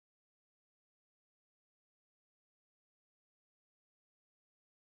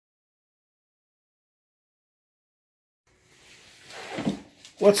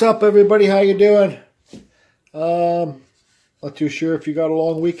What's up, everybody? How you doing? Not too sure if you got a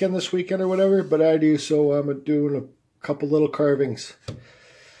long weekend this weekend or whatever, but I do, so I'm doing a couple little carvings.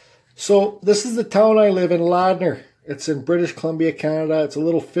 So this is the town I live in, Ladner. It's in British Columbia, Canada. It's a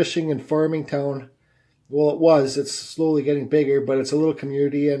little fishing and farming town. Well, it was. It's slowly getting bigger, but it's a little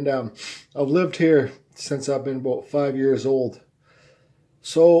community, and I've lived here since I've been about 5 years old.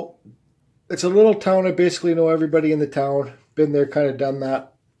 So it's a little town. I basically know everybody in the town. Been there, kind of done that.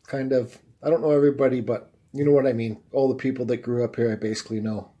 Kind of, I don't know everybody, but you know what I mean. All the people that grew up here, I basically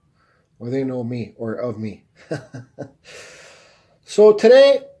know. Or they know me, or of me. So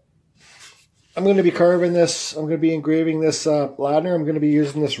today, I'm going to be carving this. I'm going to be engraving this ladder. I'm going to be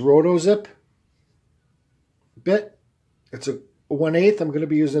using this Roto-Zip bit. It's a 1/8. I'm going to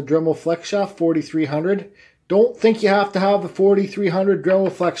be using a Dremel flex shaft, 4300. Don't think you have to have the 4300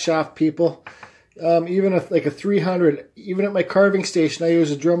 Dremel flex shaft, people. Even like a 300, even at my carving station, I use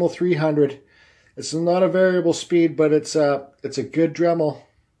a Dremel 300. It's not a variable speed, but it's a good Dremel.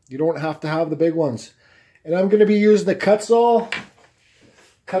 You don't have to have the big ones. And I'm going to be using the Kutzall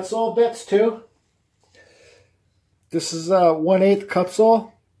bits too. This is a 1/8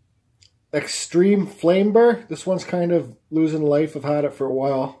 Kutzall Extreme Flame Burr. This one's kind of losing life. I've had it for a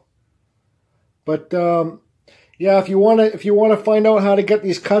while, but yeah, if you want to find out how to get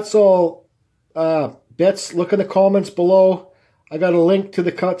these Kutzall bits, look in the comments below. I got a link to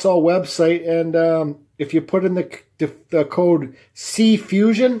the Kutzall website, and if you put in the code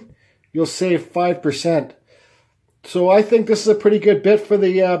CFusion, you'll save 5%. So I think this is a pretty good bit for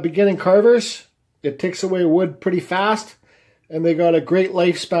the beginning carvers. It takes away wood pretty fast, and they got a great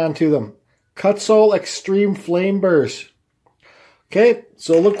lifespan to them. Kutzall Extreme Flame Burrs. Okay,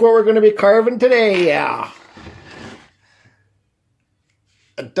 so look what we're going to be carving today. Yeah.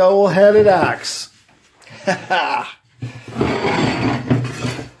 A double-headed axe. I've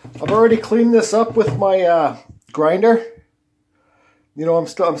already cleaned this up with my grinder. You know, I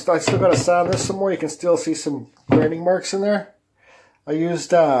still got to sand this some more. You can still see some grinding marks in there. I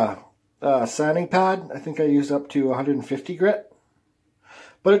used a sanding pad. I think I used up to 150 grit.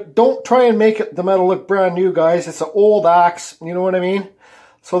 But don't try and make the metal look brand new, guys. It's an old axe. You know what I mean?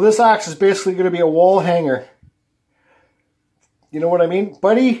 So this axe is basically going to be a wall hanger. You know what I mean?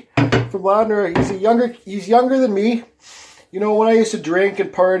 Buddy from Ladner, he's younger than me. You know, when I used to drink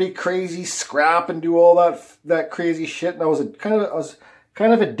and party, crazy, scrap, and do all that crazy shit, and I was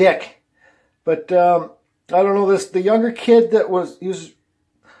kind of a dick. But I don't know, the younger kid he was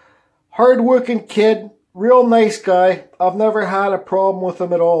hard-working kid, real nice guy. I've never had a problem with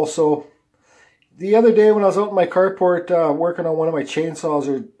him at all. So the other day when I was out in my carport working on one of my chainsaws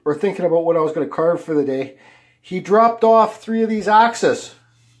or thinking about what I was going to carve for the day, he dropped off 3 of these axes.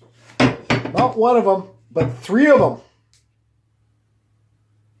 Not one of them, but 3 of them.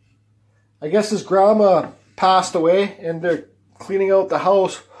 I guess his grandma passed away, and they're cleaning out the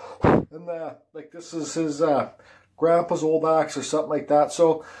house. And like this is his grandpa's old axe or something like that.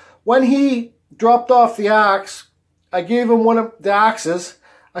 So when he dropped off the axe, I gave him one of the axes.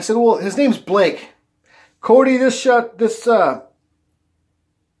 I said, well, his name's Blake. Cody, not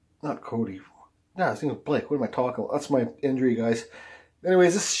Cody. Yeah, his name is Blake. What am I talking about? That's my injury, guys.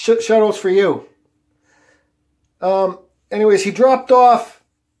 Anyways, this shout-out's for you. Anyways, he dropped off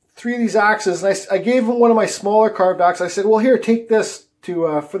 3 of these axes, and I gave him one of my smaller carved axes. I said, well, here, take this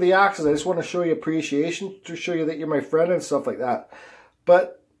for the axes. I just want to show you appreciation, to show you that you're my friend and stuff like that.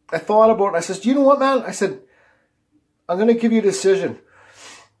 But I thought about it, and I said, do you know what, man? I said, I'm going to give you a decision.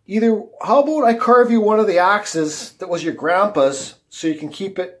 Either, how about I carve you one of the axes that was your grandpa's, so you can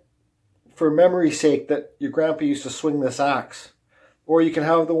keep it for memory's sake that your grandpa used to swing this axe. Or you can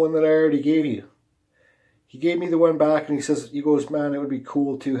have the one that I already gave you. He gave me the one back, and he goes, man, it would be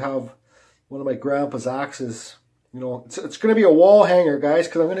cool to have one of my grandpa's axes. You know, it's going to be a wall hanger, guys,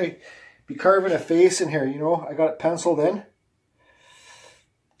 because I'm going to be carving a face in here, you know. I got it penciled in.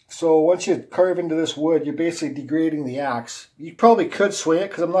 So once you carve into this wood, you're basically degrading the axe. You probably could swing it,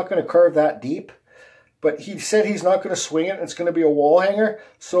 because I'm not going to carve that deep. But he said he's not going to swing it. It's going to be a wall hanger.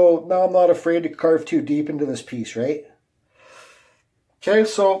 So now I'm not afraid to carve too deep into this piece, right? Okay,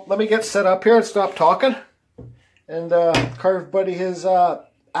 so let me get set up here and stop talking. And carve Buddy his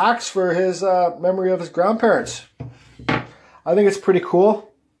axe for his memory of his grandparents. I think it's pretty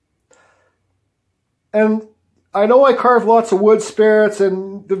cool. And I know I carve lots of wood spirits,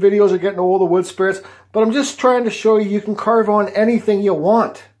 and the videos are getting old, the wood spirits. But I'm just trying to show you can carve on anything you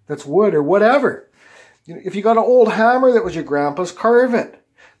want that's wood or whatever. If you got an old hammer that was your grandpa's, carve it.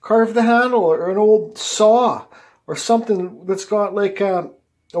 Carve the handle, or an old saw, or something that's got like a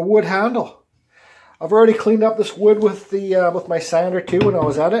wood handle. I've already cleaned up this wood with the with my sander too when I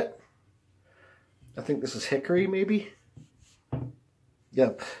was at it. I think this is hickory maybe.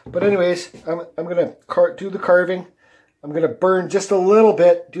 Yeah, but anyways, I'm gonna do the carving. I'm gonna burn just a little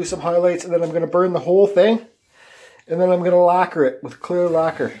bit, do some highlights, and then I'm gonna burn the whole thing, and then I'm gonna lacquer it with clear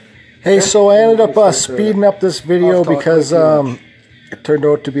lacquer. Hey, so I ended up speeding up this video because it turned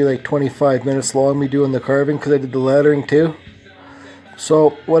out to be like 25 minutes long, me doing the carving, because I did the lettering too.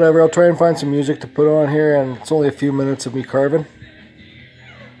 So whatever, I'll try and find some music to put on here, and it's only a few minutes of me carving.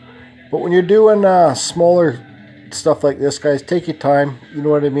 But when you're doing smaller stuff like this, guys, take your time, you know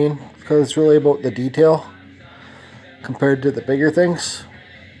what I mean, because it's really about the detail compared to the bigger things.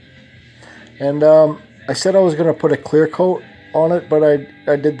 And I said I was going to put a clear coat on it, but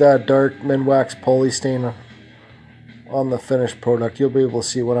I did that dark Minwax poly stain on the finished product. You'll be able to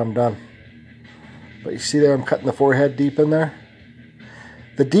see when I'm done. But you see there, I'm cutting the forehead deep in there.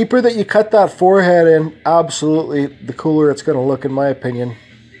 The deeper that you cut that forehead in, absolutely the cooler it's going to look, in my opinion.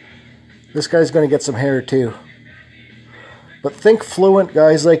 This guy's going to get some hair too. But think fluent,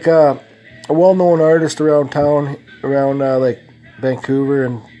 guys, like a well-known artist around town, around like Vancouver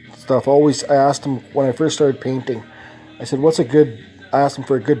and stuff. Always, I asked him when I first started painting, I said, what's a good, I asked him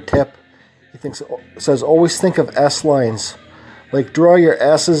for a good tip. He says, always think of S lines. Like draw your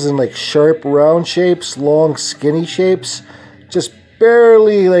S's in like sharp round shapes, long skinny shapes, just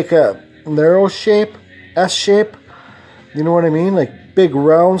barely like a narrow shape, S shape. You know what I mean? Like big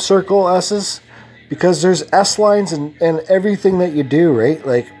round circle S's. Because there's S lines in everything that you do, right?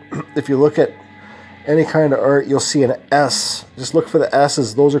 Like, if you look at any kind of art, you'll see an S. Just look for the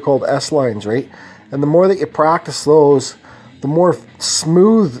S's. Those are called S lines, right? And the more that you practice those, the more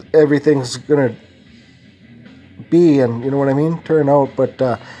smooth everything's going to be, and you know what I mean? Turn out. But,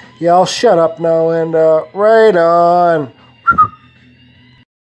 yeah, I'll shut up now, and right on.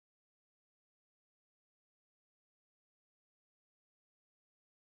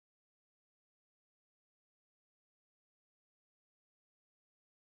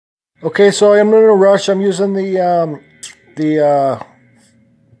 Okay, so I'm in a rush. I'm using the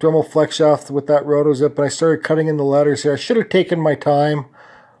Dremel flex shaft with that roto zip, and I started cutting in the letters here. I should have taken my time.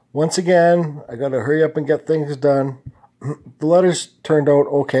 Once again, I got to hurry up and get things done. The letters turned out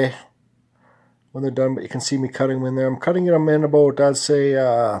okay when they're done, but you can see me cutting them in there. I'm cutting them in about, I'd say,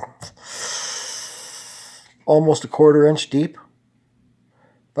 almost a 1/4 inch deep.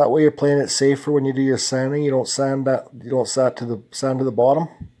 That way you're playing it safer when you do your sanding. You don't sand that. You don't sand to the bottom.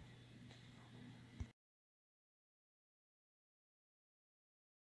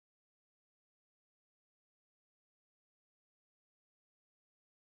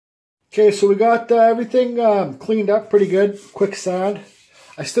 Okay, so we got everything cleaned up pretty good. Quick sand.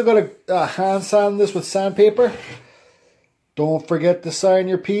 I still got to hand sand this with sandpaper. Don't forget to sign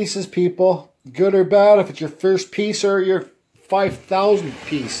your pieces, people. Good or bad, if it's your first piece or your 5,000th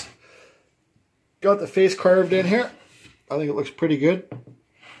piece. Got the face carved in here. I think it looks pretty good.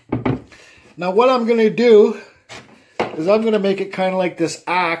 Now what I'm going to do is I'm going to make it kind of like this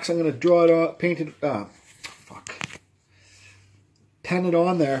axe. I'm going to draw it on, paint it, pen it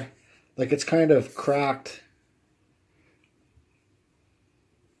on there. Like it's kind of cracked.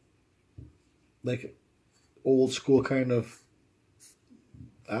 Like old school kind of,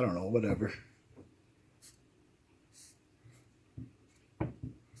 I don't know, whatever.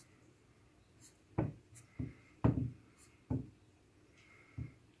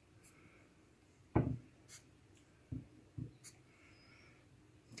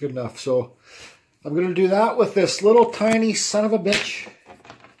 Good enough. So I'm going to do that with this little tiny son of a bitch.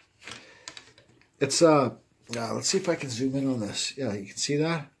 It's let's see if I can zoom in on this. Yeah, you can see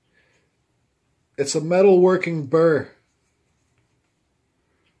that. It's a metalworking burr.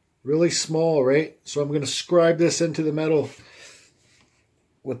 Really small, right? So I'm going to scribe this into the metal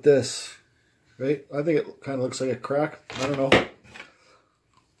with this, right? I think it kind of looks like a crack. I don't know.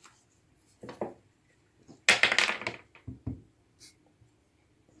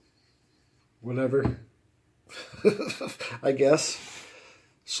 Whatever. I guess.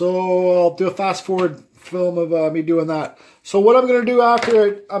 So I'll do a fast forward film of me doing that. So what I'm going to do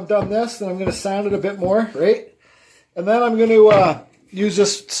after I'm done this, then I'm going to sand it a bit more, right? And then I'm going to use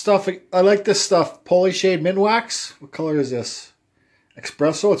this stuff. I like this stuff, Polyshade Minwax. What color is this?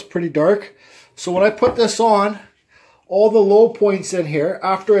 Espresso. It's pretty dark. So when I put this on, all the low points in here,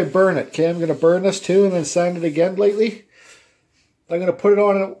 after I burn it, okay, I'm going to burn this too and then sand it again lightly. I'm going to put it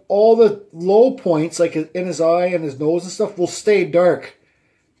on, and all the low points, like in his eye and his nose and stuff, will stay dark.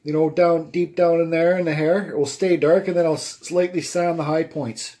 You know, deep down in there in the hair, it will stay dark, and then I'll slightly sand the high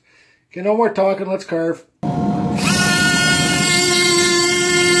points. Okay, no more talking, let's carve.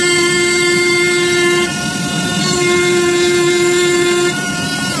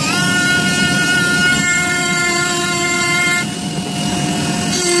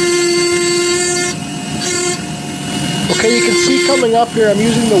 Okay, you can see coming up here, I'm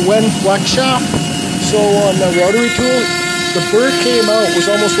using the Wen flex shaft. So on the rotary tool, the burr came out, was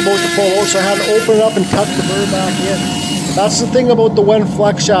almost about to fall out, so I had to open it up and tuck the burr back in. That's the thing about the Wen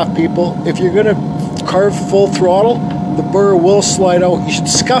flex shaft, people. If you're going to carve full throttle, the burr will slide out. You should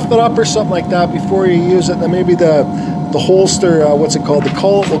scuff it up or something like that before you use it. Then maybe the holster, what's it called, the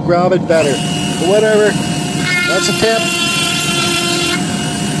collet will grab it better. But whatever, that's a tip.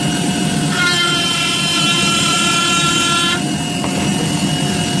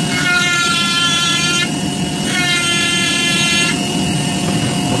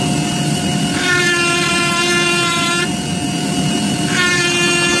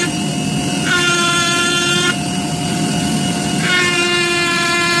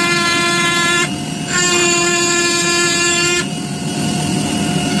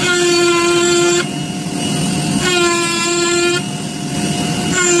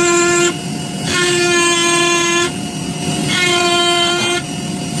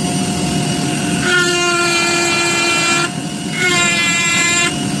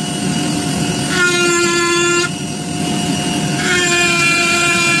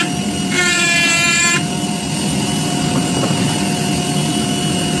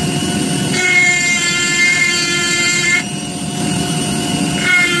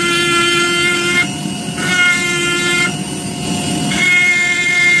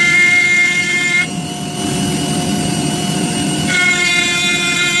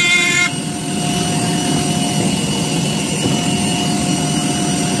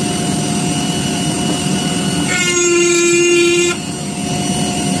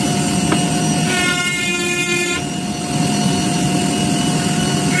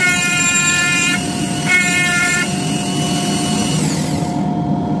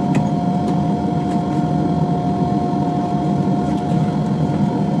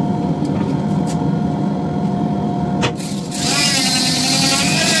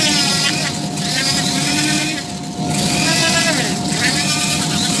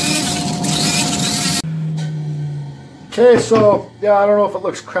 Okay, so, yeah, I don't know if it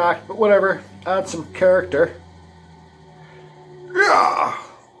looks cracked, but whatever. Add some character. Yeah.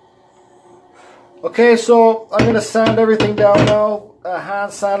 Okay, so I'm going to sand everything down now.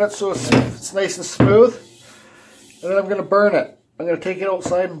 Hand sand it so it's nice and smooth. And then I'm going to burn it. I'm going to take it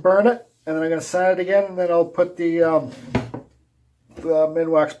outside and burn it. And then I'm going to sand it again. And then I'll put the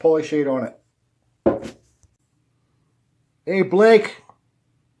Minwax polyshade on it. Hey, Blake.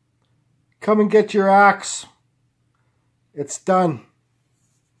 Come and get your axe. It's done.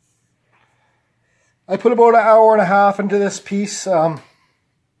 I put about an hour and a half into this piece. Man,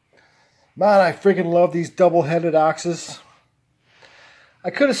 I freaking love these double-headed axes. I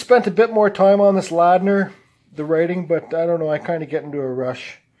could have spent a bit more time on this Ladner, the writing, but I don't know, I kind of get into a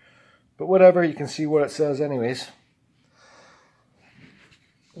rush. But whatever, you can see what it says anyways.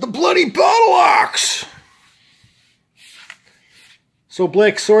 The bloody battle axe! So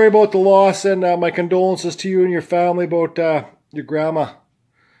Blake, sorry about the loss, and my condolences to you and your family about your grandma.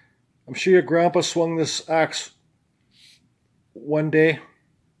 I'm sure your grandpa swung this axe one day.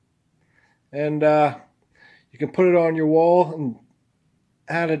 And you can put it on your wall and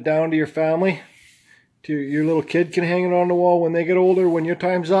hand it down to your family. Your little kid can hang it on the wall when they get older, when your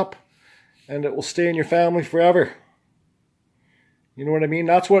time's up. And it will stay in your family forever. You know what I mean?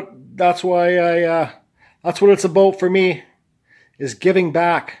 That's what it's about for me. Is giving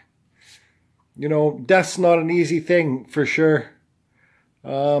back. You know, death's not an easy thing for sure.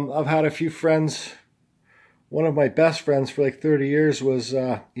 I've had a few friends. One of my best friends for like 30 years was,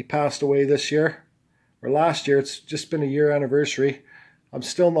 he passed away this year, or last year. It's just been a year anniversary. I'm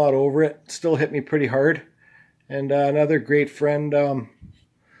still not over it. It still hit me pretty hard. And another great friend,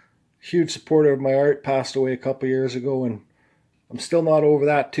 huge supporter of my art, passed away a couple years ago, and I'm still not over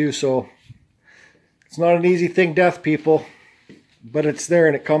that too. So it's not an easy thing, death, people. But it's there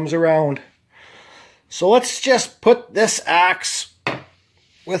and it comes around. So let's just put this axe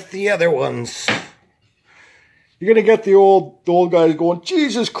with the other ones. You're going to get the old guys going,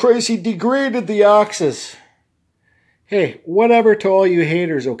 Jesus Christ, he degraded the axes. Hey, whatever to all you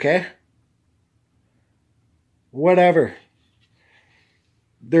haters, okay? Whatever.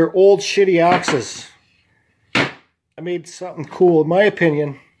 They're old shitty axes. I made something cool, in my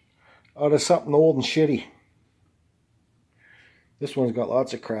opinion, out of something old and shitty. This one's got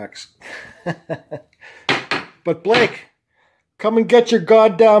lots of cracks. But Blake, come and get your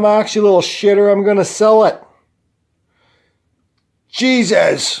goddamn axe, you little shitter. I'm going to sell it.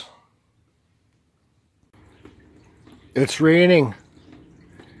 Jesus. It's raining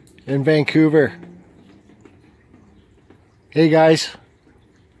in Vancouver. Hey guys,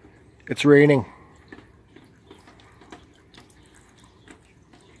 it's raining.